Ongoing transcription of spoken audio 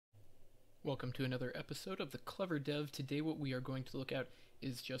Welcome to another episode of The Clever Dev. Today what we are going to look at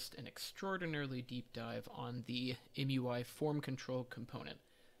is just an extraordinarily deep dive on the MUI FormControl component.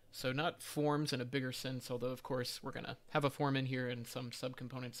 So not forms in a bigger sense, although of course we're going to have a form in here and some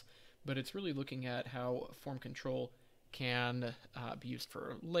subcomponents, but it's really looking at how FormControl can be used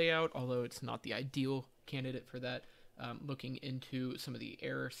for layout, although it's not the ideal candidate for that, looking into some of the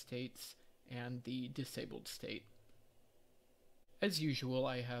error states and the disabled state. As usual,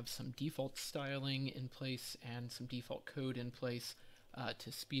 I have some default styling in place and some default code in place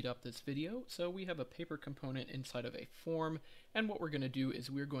to speed up this video. So we have a paper component inside of a form, and what we're going to do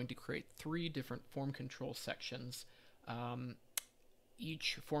is we're going to create 3 different form control sections.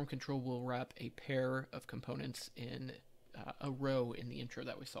 Each form control will wrap a pair of components in a row in the intro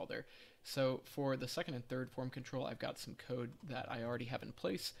that we saw there. So for the second and third form control, I've got some code that I already have in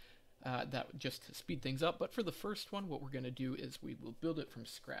place. That just to speed things up, but for the first one, what we're going to do is we will build it from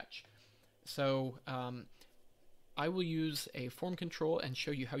scratch. So I will use a form control and show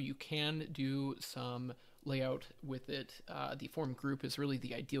you how you can do some layout with it. The form group is really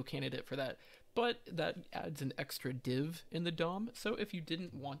the ideal candidate for that, but that adds an extra div in the DOM. So if you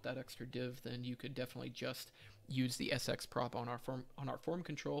didn't want that extra div, then you could definitely just use the SX prop on our form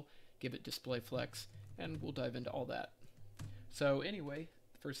control, give it display flex, and we'll dive into all that. So anyway,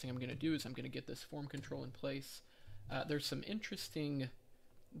 first thing I'm going to do is I'm going to get this form control in place. There are some interesting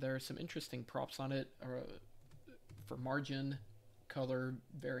props on it for margin, color,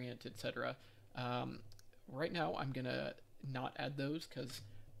 variant, etc. Right now I'm going to not add those because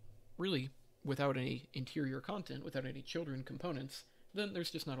really without any interior content, without any children components, then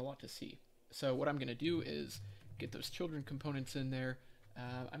there's just not a lot to see. So what I'm going to do is get those children components in there.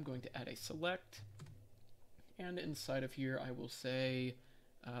 I'm going to add a select, and inside of here I will say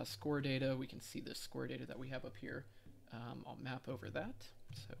score data. We can see the score data that we have up here. I'll map over that.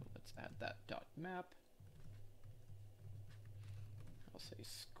 So let's add that dot map. I'll say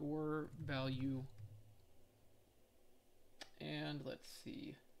score value. And let's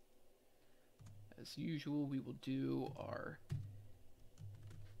see. As usual, we will do our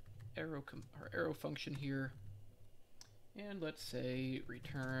arrow function here. And let's say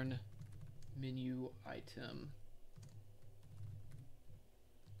return menu item.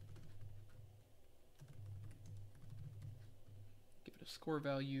 Score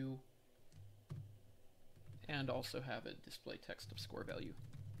value, and also have it display text of score value.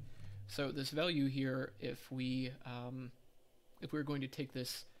 So this value here, if we're going to take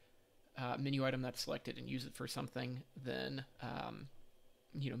this menu item that's selected and use it for something, then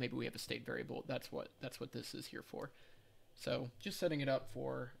maybe we have a state variable. That's what this is here for. So just setting it up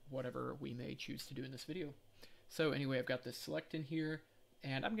for whatever we may choose to do in this video. So anyway, I've got this select in here,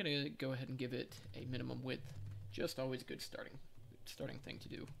 and I'm going to go ahead and give it a minimum width. Just always a good starting thing to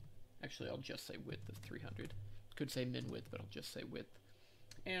do. Actually, I'll just say width of 300. Could say min width, but I'll just say width.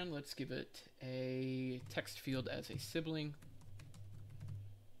 And let's give it a text field as a sibling.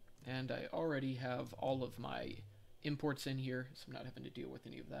 And I already have all of my imports in here, so I'm not having to deal with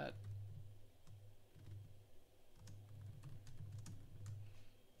any of that.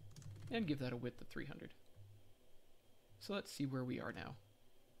 And give that a width of 300. So let's see where we are now.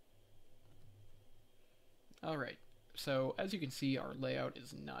 All right. So as you can see, our layout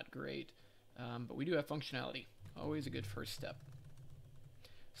is not great, but we do have functionality. Always a good first step.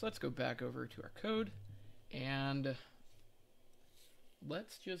 So let's go back over to our code, and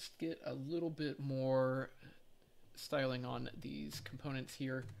let's just get a little bit more styling on these components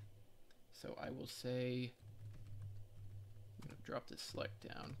here. So I will say, I'm going to drop this select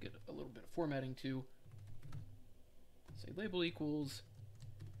down, get a little bit of formatting too. Say label equals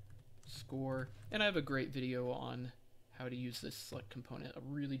score, and I have a great video on how to use this select component, a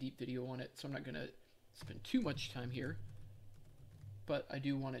really deep video on it, so I'm not going to spend too much time here, but I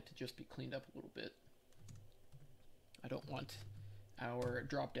do want it to just be cleaned up a little bit. I don't want our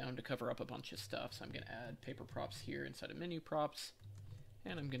drop down to cover up a bunch of stuff, so I'm going to add paper props here inside of menu props,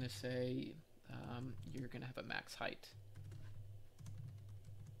 and I'm going to say you're going to have a max height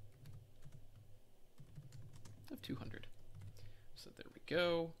of 200. So there we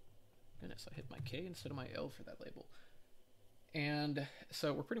go. Goodness, I hit my K instead of my L for that label. And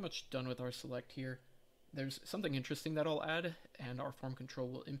so we're pretty much done with our select here. There's something interesting that I'll add, and our form control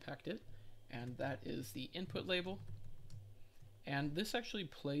will impact it, and that is the input label. And this actually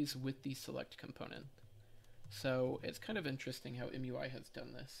plays with the select component. So it's kind of interesting how MUI has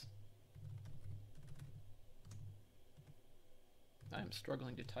done this. I'm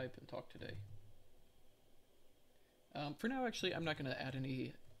struggling to type and talk today. For now, actually, I'm not going to add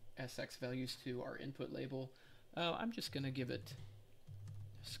any SX values to our input label. I'm just going to give it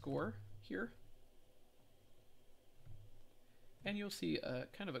a score here. And you'll see a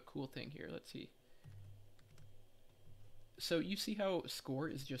kind of a cool thing here. Let's see. So you see how score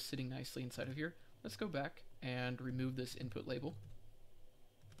is just sitting nicely inside of here? Let's go back and remove this input label.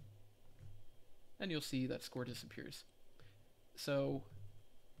 And you'll see that score disappears. So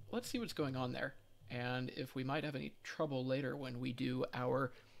let's see what's going on there, and if we might have any trouble later when we do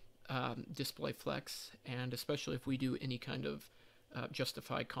our display flex, and especially if we do any kind of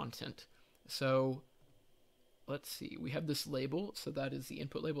justify content. So let's see, we have this label, so that is the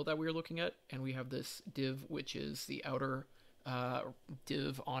input label that we are looking at, and we have this div, which is the outer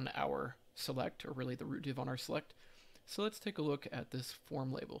div on our select, or really the root div on our select. So let's take a look at this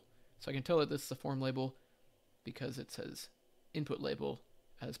form label. So I can tell that this is a form label because it says input label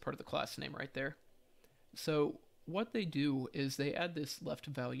as part of the class name right there. So what they do is they add this left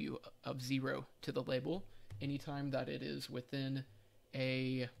value of 0 to the label anytime that it is within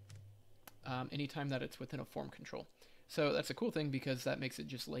a form control. So that's a cool thing because that makes it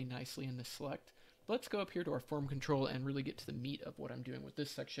just lay nicely in the select. Let's go up here to our form control and really get to the meat of what I'm doing with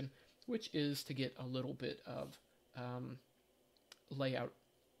this section, which is to get a little bit of layout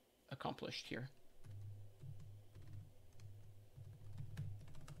accomplished here.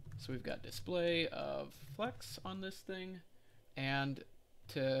 So we've got display of flex on this thing, and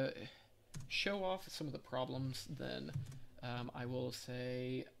to show off some of the problems, then I will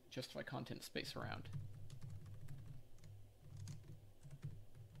say justify content space around.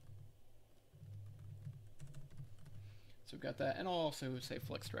 So we've got that, and I'll also say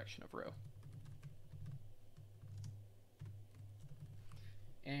flex direction of row.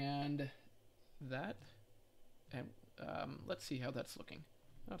 And that, and let's see how that's looking.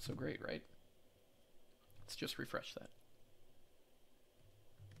 Not so great, right? Let's just refresh that.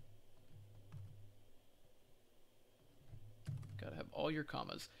 Gotta have all your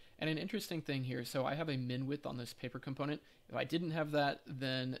commas. And an interesting thing here, so I have a min width on this paper component. If I didn't have that,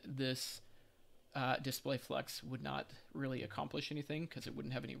 then this display flex would not really accomplish anything because it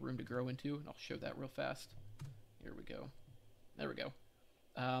wouldn't have any room to grow into. And I'll show that real fast. Here we go. There we go.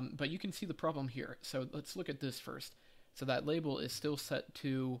 But you can see the problem here. So let's look at this first. So that label is still set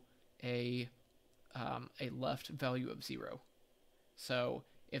to a left value of 0. So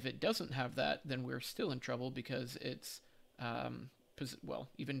if it doesn't have that, then we're still in trouble because it's, well,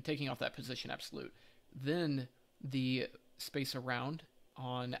 even taking off that position absolute, then the space around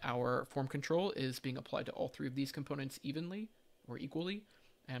on our form control is being applied to all three of these components evenly or equally.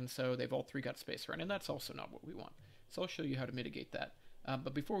 And so they've all three got space around, and that's also not what we want. So I'll show you how to mitigate that.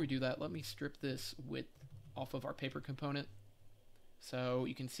 But before we do that, let me strip this width off of our paper component. So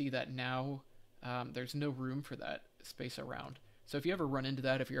you can see that now there's no room for that space around. So if you ever run into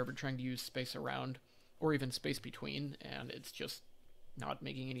that, if you're ever trying to use space around or even space between and it's just not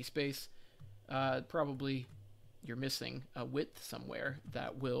making any space, probably you're missing a width somewhere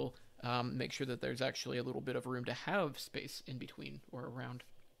that will make sure that there's actually a little bit of room to have space in between or around.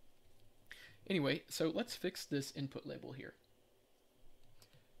 Anyway, so let's fix this input label here.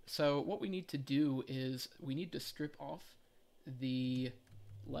 So what we need to do is we need to strip off the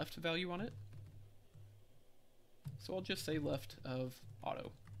left value on it. So I'll just say left of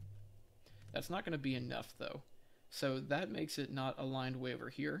auto. That's not going to be enough though. So that makes it not aligned way over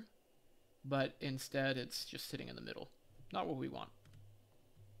here, but instead it's just sitting in the middle. Not what we want.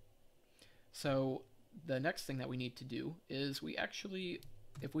 So the next thing that we need to do is we actually,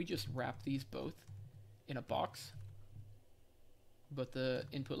 if we just wrap these both in a box, but the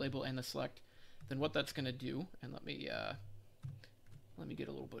input label and the select, then what that's going to do, and let me get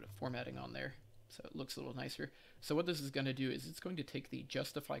a little bit of formatting on there so it looks a little nicer. So what this is going to do is it's going to take the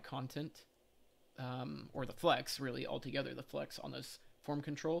justify content, or the flex really altogether, the flex on this form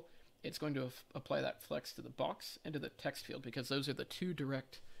control. It's going to apply that flex to the box and to the text field because those are the two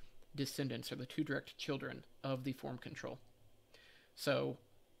direct descendants or the two direct children of the form control. So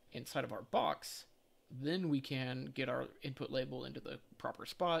inside of our box, then we can get our input label into the proper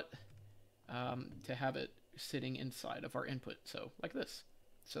spot to have it sitting inside of our input. So like this.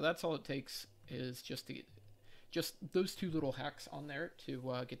 So that's all it takes is just to get just those two little hacks on there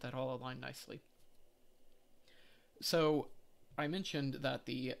to get that all aligned nicely. So I mentioned that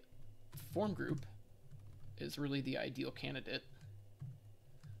the form group is really the ideal candidate,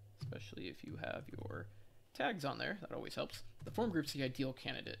 especially if you have your tags on there. That always helps. The form group's the ideal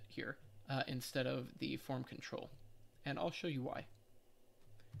candidate here. Instead of the form control. And I'll show you why.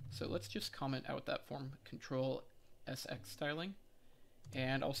 So let's just comment out that form control SX styling.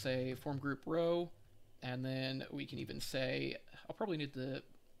 And I'll say form group row. And then we can even say, I'll probably need the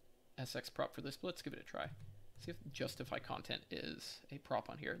SX prop for this, but let's give it a try. See if justify content is a prop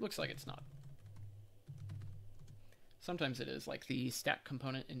on here. It looks like it's not. Sometimes it is, like the stack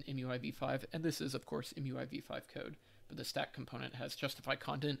component in MUI v5, and this is, of course, MUI v5 code, but the stack component has justify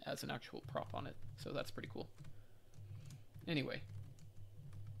content as an actual prop on it, so that's pretty cool. Anyway,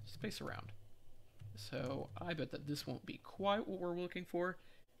 space around. So I bet that this won't be quite what we're looking for.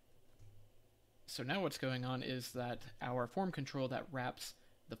 So now what's going on is that our form control that wraps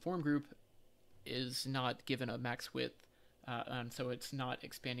the form group is not given a max width, and so it's not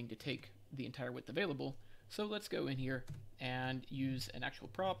expanding to take the entire width available. So let's go in here and use an actual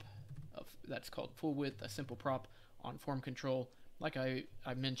prop that's called full width, a simple prop on form control. Like I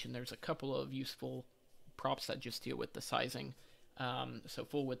mentioned, there's a couple of useful props that just deal with the sizing. So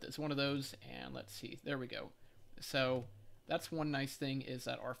full width is one of those, and let's see, there we go. So that's one nice thing, is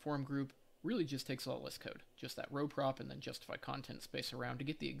that our form group really just takes all this code, just that row prop and then justify content space around to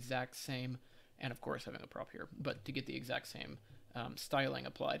get the exact same, and of course having a prop here, but to get the exact same styling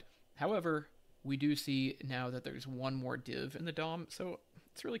applied. However, we do see now that there's one more div in the DOM, so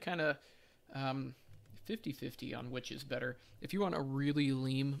it's really kind of 50-50 on which is better. If you want a really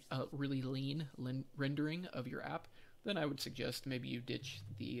lean rendering of your app, then I would suggest maybe you ditch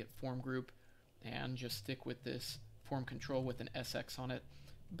the form group and just stick with this form control with an SX on it.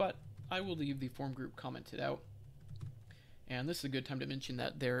 But I will leave the form group commented out. And this is a good time to mention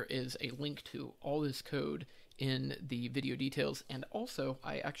that there is a link to all this code in the video details, and also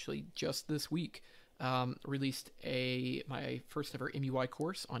I actually just this week released my first ever MUI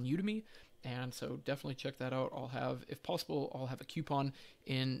course on Udemy, and so definitely check that out. I'll have, if possible, I'll have a coupon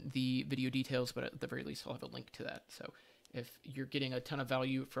in the video details, but at the very least I'll have a link to that. So if you're getting a ton of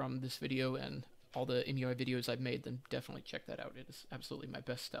value from this video and all the MUI videos I've made, then definitely check that out. It is absolutely my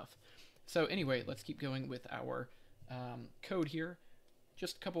best stuff. So anyway, let's keep going with our code here.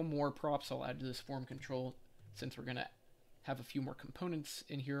 Just a couple more props I'll add to this form control. Since we're going to have a few more components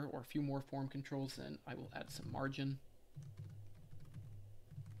in here, or a few more form controls, then I will add some margin.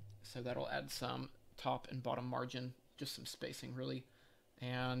 So that'll add some top and bottom margin, just some spacing really.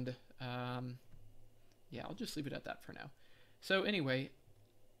 And yeah, I'll just leave it at that for now. So anyway,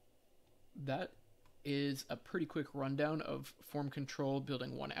 that is a pretty quick rundown of form control,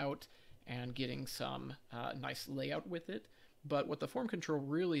 building one out and getting some nice layout with it. But what the form control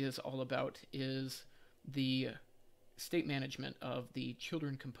really is all about is the state management of the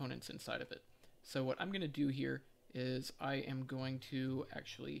children components inside of it. So what I'm going to do here is I am going to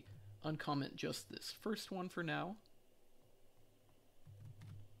actually uncomment just this first one for now.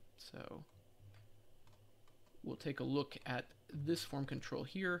 So we'll take a look at this form control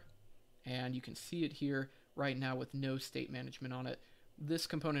here, and you can see it here right now with no state management on it. This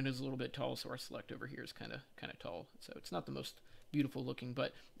component is a little bit tall, so our select over here is kind of tall, so it's not the most beautiful looking.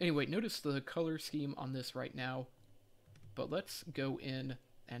 But anyway, notice the color scheme on this right now. But let's go in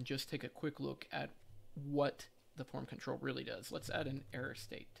and just take a quick look at what the form control really does. Let's add an error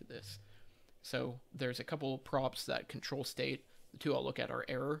state to this. So there's a couple props that control state. The two I'll look at are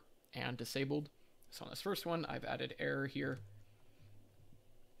error and disabled. So on this first one, I've added error here,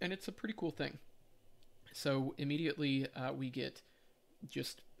 and it's a pretty cool thing. So immediately we get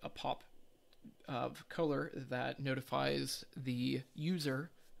just a pop of color that notifies the user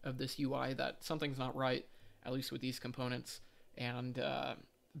of this UI that something's not right, at least with these components, and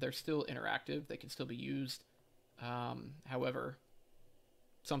they're still interactive. They can still be used. However,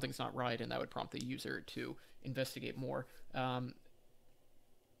 something's not right, and that would prompt the user to investigate more.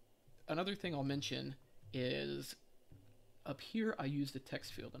 Another thing I'll mention is up here I used a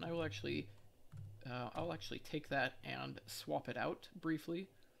text field, and I will actually I'll actually take that and swap it out briefly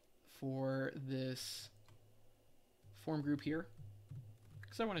for this form group here,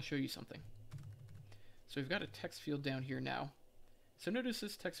 because I want to show you something. So we've got a text field down here now. So notice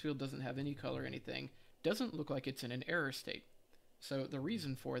this text field doesn't have any color or anything. Doesn't look like it's in an error state. So the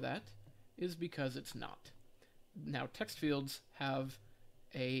reason for that is because it's not. Now text fields have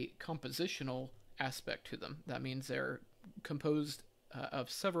a compositional aspect to them. That means they're composed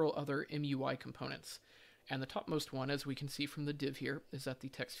of several other MUI components. And the topmost one, as we can see from the div here, is that the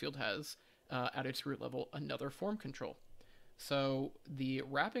text field has, at its root level, another form control. So the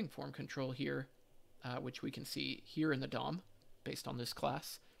wrapping form control here, which we can see here in the DOM, based on this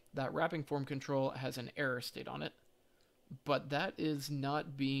class, that wrapping form control has an error state on it, but that is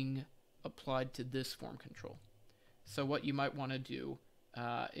not being applied to this form control. So what you might want to do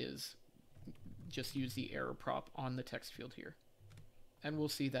is just use the error prop on the text field here. And we'll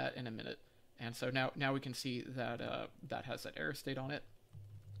see that in a minute. And so now we can see that that has that error state on it.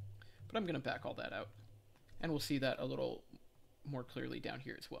 But I'm going to back all that out. And we'll see that a little more clearly down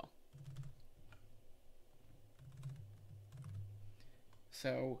here as well.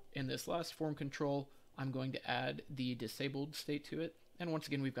 So in this last form control, I'm going to add the disabled state to it. And once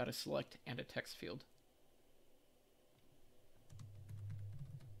again, we've got a select and a text field.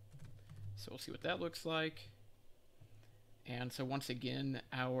 So we'll see what that looks like. And so once again,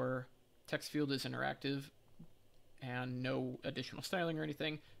 our text field is interactive and no additional styling or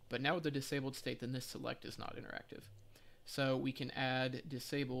anything. But now with the disabled state, then this select is not interactive. So we can add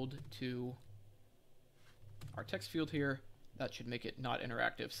disabled to our text field here. That should make it not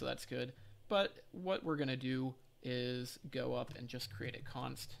interactive, so that's good. But what we're going to do is go up and just create a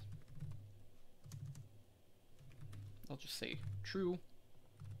const. I'll just say true.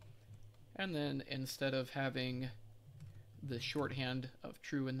 And then instead of having the shorthand of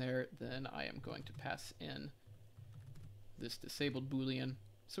true in there, then I am going to pass in this disabled Boolean.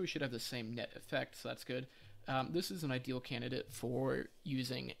 So we should have the same net effect, so that's good. This is an ideal candidate for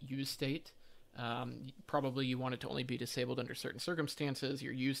using useState. Probably you want it to only be disabled under certain circumstances.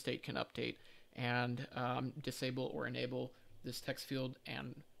 Your useState can update and disable or enable this text field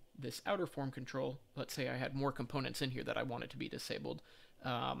and this outer form control. Let's say I had more components in here that I wanted to be disabled.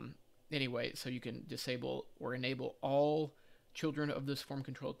 Anyway, so you can disable or enable all children of this form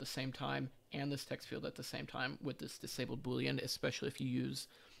control at the same time and this text field at the same time with this disabled Boolean, especially if you use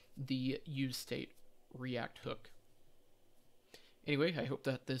the useState React hook. Anyway, I hope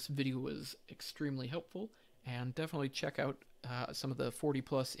that this video was extremely helpful, and definitely check out some of the 40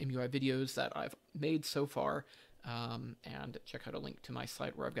 plus MUI videos that I've made so far, and check out a link to my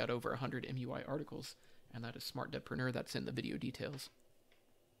site where I've got over 100 MUI articles, and that is Smart Devpreneur. That's in the video details.